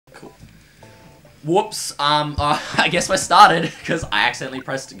Whoops. I guess I started because I accidentally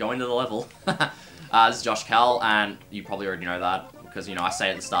pressed go into the level. This is JoshKall, and you probably already know that because you know I say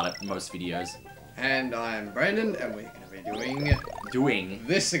it at the start of most videos. And I'm Brandon, and we're gonna be doing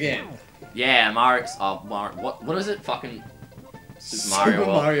this again. Yeah, Mario's. Mario. What is it? Fucking Super Mario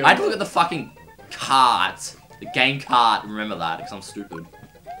World. Mario I had to World. look at the fucking cart, the game cart. Remember that because I'm stupid.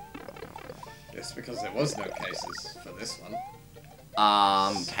 Yes, because there was no cases for this one.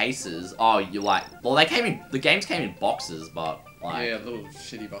 Cases. Oh, you like? Well, they came in. The games came in boxes, but like. Yeah, little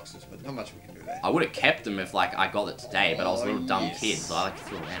shitty boxes, but not much we can do there. I would have kept them if like I got it today, but I was a little dumb yes. kid, so I like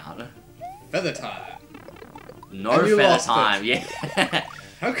threw them out. Feather time. No And you feather lost time. it. Yeah.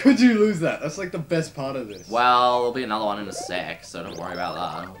 How could you lose that? That's like the best part of this. Well, there'll be another one in a sec, so don't worry about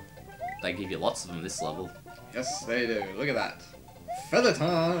that. They give you lots of them this level. Yes, they do. Look at that. Feather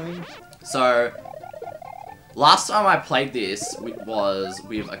time. So, last time I played this was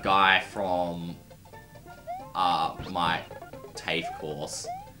with a guy from my TAFE course.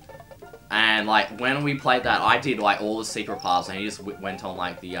 And, like, when we played that, I did, like, all the secret paths, and he just went on,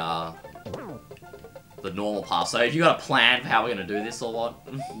 like, the normal path. So, have you got a plan for how we're gonna do this, or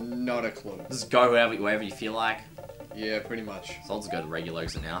what? Not a clue. Just go wherever you feel like. Yeah, pretty much. So, I'll just go to regular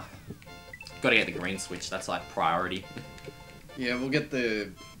exit now. Gotta get the green switch, that's, like, priority. Yeah, we'll get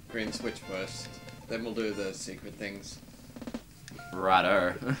the green switch first. Then we'll do the secret things.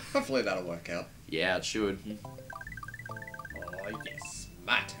 Righto. Hopefully that'll work out. Yeah, it should. Oh, yes.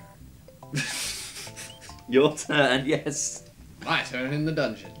 My turn. Your turn, yes. My turn in the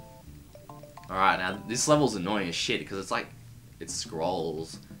dungeon. Alright, now this level's annoying as shit because it's like, it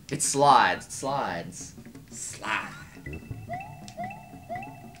scrolls. It slides, it slides. Slide.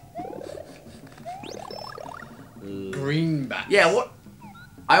 Green bats. Yeah, what?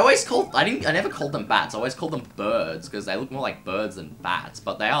 I never called them bats, I always called them birds because they look more like birds than bats,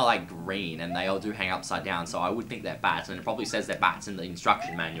 but they are like green and they all do hang upside down, so I would think they're bats, and it probably says they're bats in the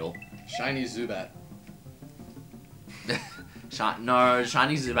instruction manual. Shiny Zubat. No,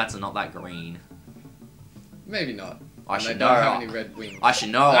 shiny Zubats are not that green. Maybe not. I And should they know. don't have any red wings. I should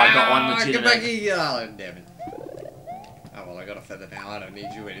know, I got one Get legitimate. back here! Oh, damn it. Oh, well, I got a feather now. I don't need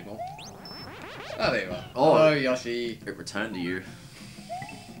you anymore. Oh, there you are. Oh. Hello, Yoshi. It returned to you.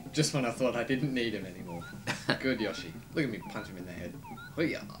 Just when I thought I didn't need him anymore. Good, Yoshi. Look at me punch him in the head.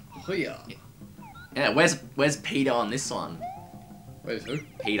 Hoo-yah. Hoo-yah. Yeah, where's Peter on this one? Where's who?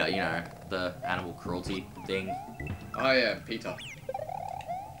 Peter, you know, the animal cruelty thing. Oh, yeah, Peter.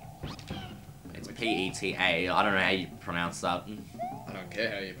 It's P-E-T-A. I don't know how you pronounce that. I don't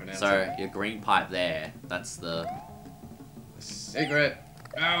care how you pronounce it. So, your green pipe there, that's the... Secret.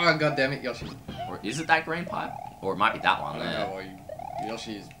 Oh, god damn it, Yoshi. Or is it that green pipe? Or it might be that I one don't know there. why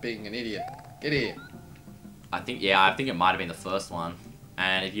Yoshi is being an idiot. Get here. I think it might have been the first one.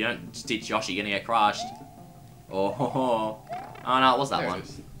 And if you don't stitch Yoshi, you're gonna get crushed. Oh, ho, ho. Oh no, it was that There one. it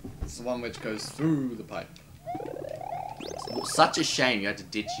is. It's the one which goes through the pipe. It's such a shame you had to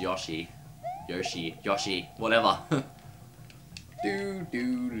ditch Yoshi. Yoshi, whatever. Do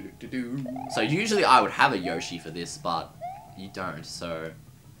do do do do. So usually I would have a Yoshi for this, but you don't, so...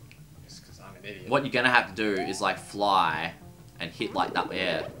 Just because I'm an idiot. What you're gonna have to do is like fly and hit like that,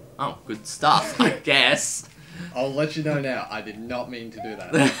 yeah. Oh, good stuff, I guess. I'll let you know now, I did not mean to do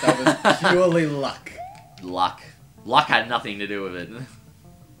that. That was purely luck. Luck. Luck had nothing to do with it.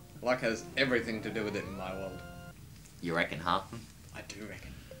 Luck has everything to do with it in my world. You reckon, huh? I do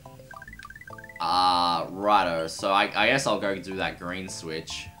reckon. Righto. So I guess I'll go do that green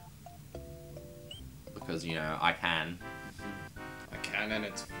switch. Because, you know, I can. I can and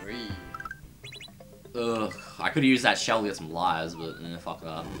it's free. Ugh. I could use that shell to get some lives, but fuck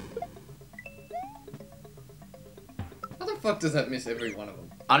that. How the fuck does that miss every one of them?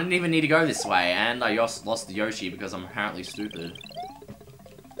 I didn't even need to go this way, and I lost the Yoshi because I'm apparently stupid.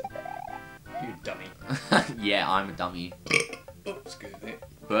 You dummy. Yeah, I'm a dummy. Oops, excuse me.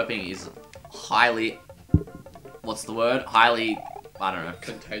 Burping is highly... What's the word? Highly... I don't know.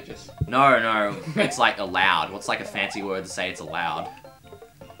 Contagious. No, it's like allowed. What's like a fancy word to say it's allowed?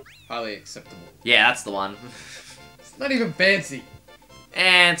 Highly acceptable. Yeah, that's the one. It's not even fancy.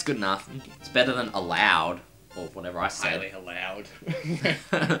 And it's good enough. It's better than allowed. Or whatever I said. Highly allowed.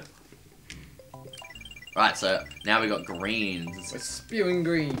 Right, so now we got greens. We're spewing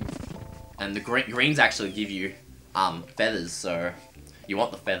green. And the greens actually give you feathers, so you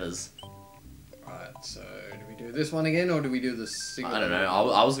want the feathers. Right, so do we do this one again or do we do the secret? I don't know.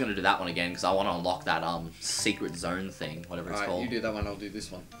 I was gonna do that one again because I want to unlock that secret zone thing, whatever it's Alright, called. you do that one, I'll do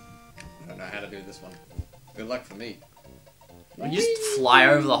this one. I don't know how to do this one. Good luck for me. You just fly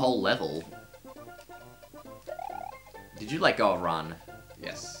over the whole level. Did you let go of run?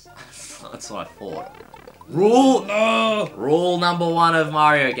 Yes. That's what I thought. Rule No! Rule number 1 of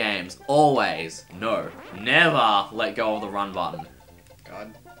Mario games. Always, no, never let go of the run button.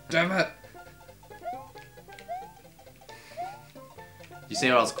 God damn it! You see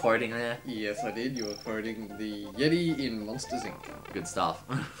what I was quoting there? Yes, I did. You were quoting the Yeti in Monsters Inc. Good stuff.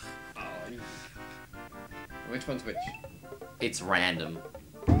 Oh, yeah. Which one's which? It's random.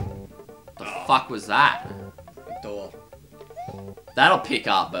 The fuck was that? A door. That'll pick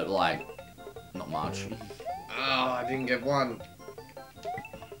up, but like, not much. Oh, I didn't get one.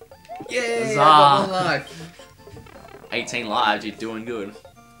 Yay! Huzzah. I got one life. 18 lives, you're doing good.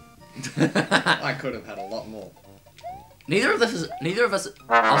 I could have had a lot more. Neither of us, I was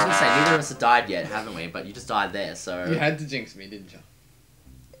gonna say, neither of us have died yet, haven't we? But you just died there, so... You had to jinx me, didn't you?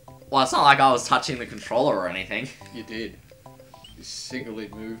 Well, it's not like I was touching the controller or anything. You did. You sickly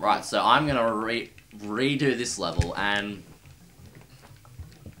moved. Right, so I'm gonna redo this level, and...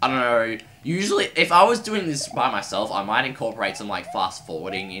 I don't know, usually, if I was doing this by myself, I might incorporate some, like,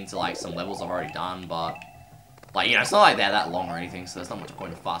 fast-forwarding into, like, some levels I've already done, but... Like, you know, it's not like they're that long or anything, so there's not much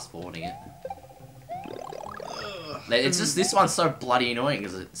point in fast-forwarding it. It's just, this one's so bloody annoying,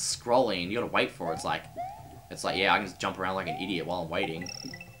 because it's scrolling, and you gotta wait for it. It's like, yeah, I can just jump around like an idiot while I'm waiting.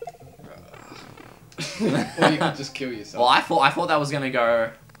 Or you could just kill yourself. Well, I thought that was gonna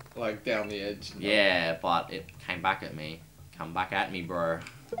go... Like, down the edge. Yeah, but it came back at me. Come back at me, bro.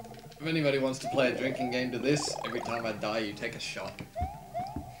 If anybody wants to play a drinking game to this, every time I die, you take a shot.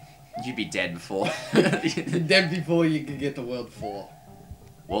 You'd be dead before. Dead before you could get to World 4.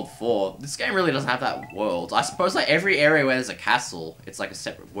 World 4. This game really doesn't have that world. I suppose like every area where there's a castle, it's like a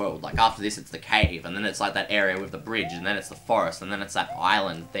separate world. Like after this, it's the cave, and then it's like that area with the bridge, and then it's the forest, and then it's that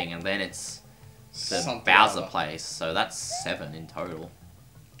island thing, and then it's the Something Bowser other. place. So that's 7 in total.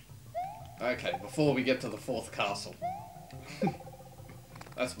 Okay, before we get to the 4th castle.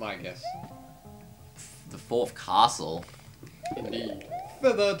 That's my guess. The 4th castle. Indeed.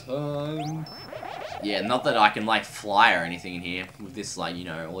 Feather time. Yeah, not that I can like fly or anything in here with this like, you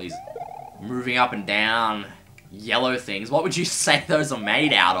know, all these moving up and down yellow things. What would you say those are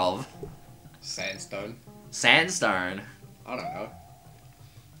made out of? Sandstone. Sandstone. I don't know.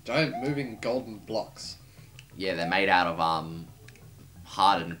 Giant moving golden blocks. Yeah, they're made out of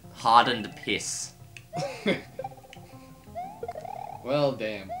hardened piss. Well,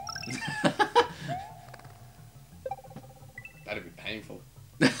 damn. That'd be painful.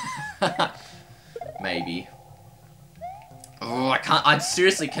 Maybe. Oh, I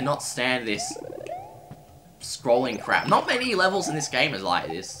seriously cannot stand this scrolling crap. Not many levels in this game is like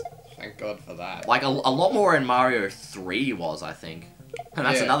this. Thank God for that. Like, a lot more in Mario 3 was, I think. And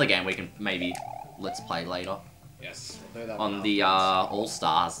that's Yeah. another game we can maybe let's play later. Yes, we'll do that On one the, afterwards.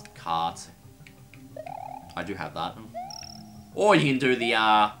 All-Stars cart. I do have that. Or you can do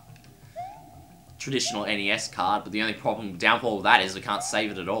the, traditional NES card, but the only downfall with that is we can't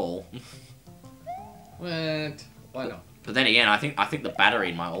save it at all. What? Why not? But then again, I think the battery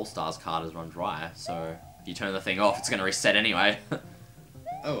in my All-Stars card has run dry, so if you turn the thing off, it's gonna reset anyway.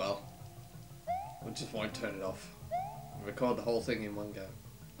 Oh well. We just won't turn it off. Record the whole thing in one go.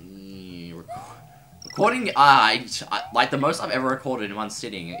 Recording, like the most I've ever recorded in one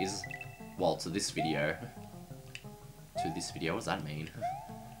sitting is, well, to this video. To this video, what does that mean?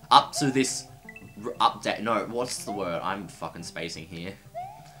 Up to this update, no, what's the word? I'm fucking spacing here.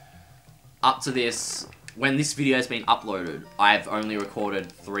 Up to this, when this video has been uploaded, I've only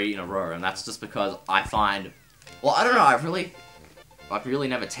recorded 3 in a row, and that's just because I find, well, I don't know, I've really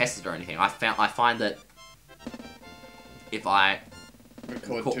never tested or anything. I find that if I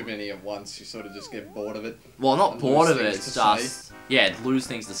Record too many at once, you sort of just get bored of it. well, not And bored lose of it, things it's to just, yeah, lose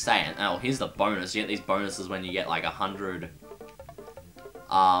things to say. And oh, here's the bonus. You get these bonuses when you get like 100,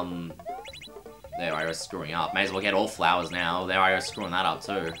 there I go screwing up. May as well get all flowers now. There I go screwing that up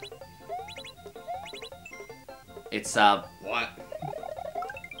too. It's, What?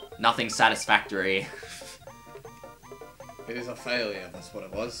 nothing satisfactory. It is a failure, that's what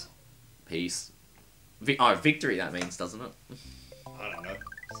it was. Peace. Oh, victory that means, doesn't it? I don't know.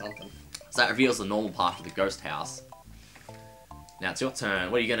 Something. So that reveals the normal path to the ghost house. Now it's your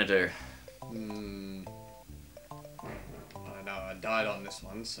turn. What are you gonna do? I know, I died on this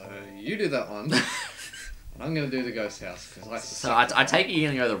one, so you do that one. And I'm gonna do the ghost house, because I So I take it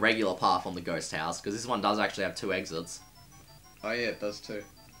you're gonna go the regular path on the ghost house, because this one does actually have 2 exits. Oh yeah, it does too.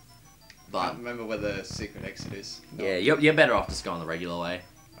 I But can't remember where the secret exit is. No. yeah, you're better off just going the regular way.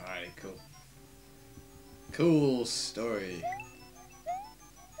 Alrighty, cool. Cool story.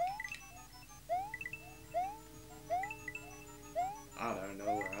 I don't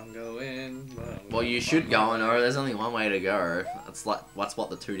know where I'm going, but I'm Well, you should go and there's only one way to go. That's what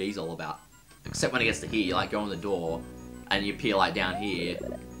the 2D's all about. Except when it gets to here, you like go in the door, and you appear like down here,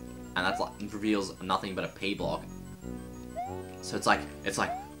 and that's like reveals nothing but a P block. So it's like,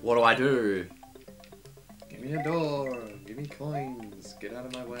 what do I do? Give me a door. Give me coins. Get out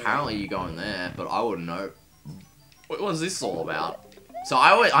of my way. Apparently you go in there, but I wouldn't know. What was this all about? So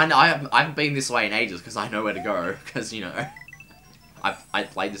I haven't been this way in ages because I know where to go. Because you know, I've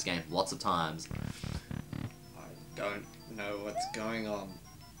played this game lots of times. I don't know what's going on.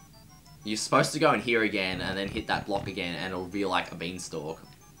 You're supposed to go in here again and then hit that block again, and it'll be like a beanstalk.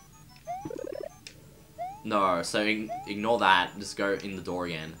 No, so ignore that. Just go in the door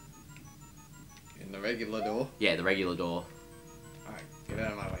again. In the regular door? Yeah, the regular door. Alright, get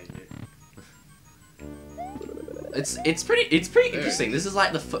out of my way, you. It's pretty interesting. This is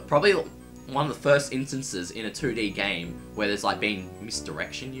like probably one of the first instances in a 2D game where there's like been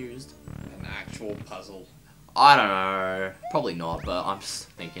misdirection used. An actual puzzle. I don't know. Probably not, but I'm just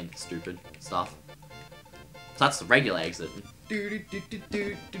thinking stupid stuff. So that's the regular exit.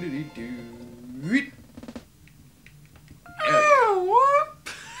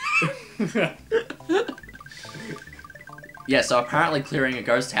 Yeah, so apparently clearing a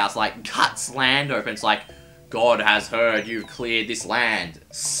ghost house like cuts land open. It's like, God has heard you've cleared this land.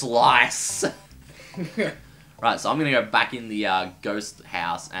 Slice. Right, so I'm gonna go back in the ghost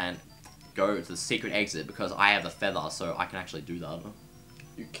house and go to the secret exit because I have a feather, so I can actually do that.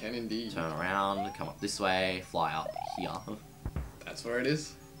 You can indeed. Turn around, come up this way, fly up here. That's where it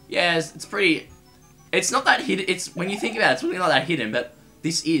is? Yes, it's pretty... It's not that hidden. It's when you think about it, it's really not that hidden, but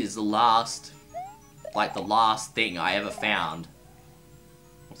this is the last... Like, the last thing I ever found.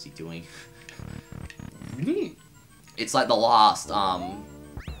 What's he doing? It's like the last,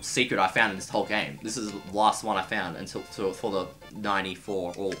 secret I found in this whole game. This is the last one I found until for the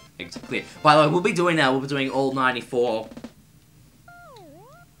 94 all exit clear. By the way, we'll be doing all 94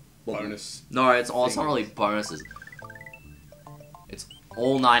 bonus. No, it's not really bonuses. It's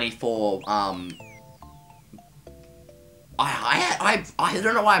all 94 I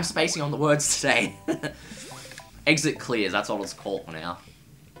don't know why I'm spacing on the words today. Exit clears, that's what it's called for now.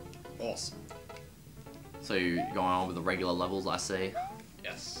 Awesome. So you're going on with the regular levels, I see.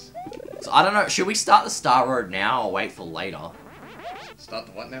 Yes. So I don't know, should we start the Star Road now or wait for later? Start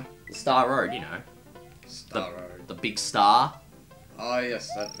the what now? The Star Road, you know. Star Road. The big star. Oh yes,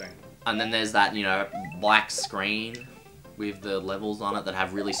 that thing. And then there's that, you know, black screen with the levels on it that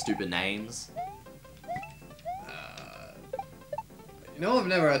have really stupid names. You know, I've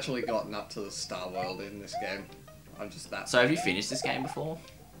never actually gotten up to the Star World in this game. I'm just that. So have you finished this game before?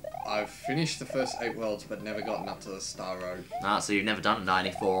 I've finished the first 8 worlds, but never gotten up to the Star Road. Ah, so you've never done a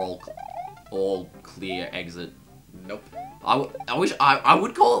 94 all clear exit. Nope. I wish I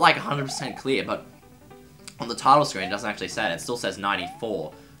would call it like 100% clear, but on the title screen it doesn't actually say it. It still says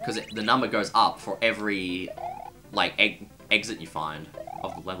 94 because the number goes up for every like exit you find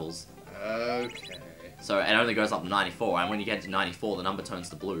of the levels. Okay. So it only goes up to 94, and when you get to 94, the number turns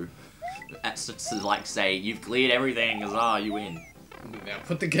to blue. That's to like say you've cleared everything, huzzah, you win. Now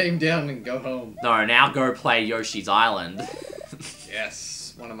put the game down and go home. No, now go play Yoshi's Island.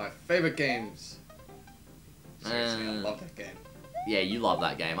 Yes, one of my favorite games. Seriously, I love that game. Yeah, you love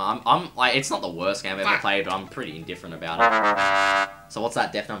that game. I'm like, it's not the worst game I've ever played, but I'm pretty indifferent about it. So what's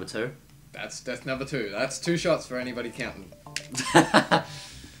that, death number 2? That's death number 2. That's 2 shots for anybody counting.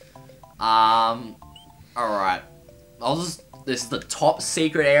 Alright. This is the top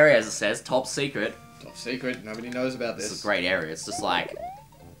secret area, as it says. Top secret. Top secret. Nobody knows about this. This is a great area. It's just like...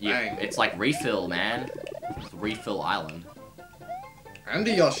 Bang. It's like refill, man. It's refill island. And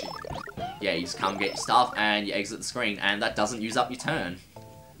a Yoshi. Yeah, you just come get your stuff and you exit the screen, and that doesn't use up your turn.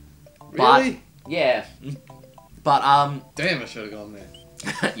 Really? But, yeah. But, damn, I should have gone there.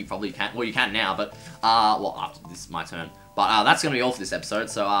 you probably can't. Well, you can now, but, well, after this is my turn. But, that's gonna be all for this episode,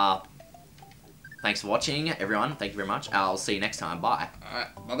 so, thanks for watching, everyone. Thank you very much. I'll see you next time. Bye.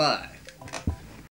 Alright, bye-bye.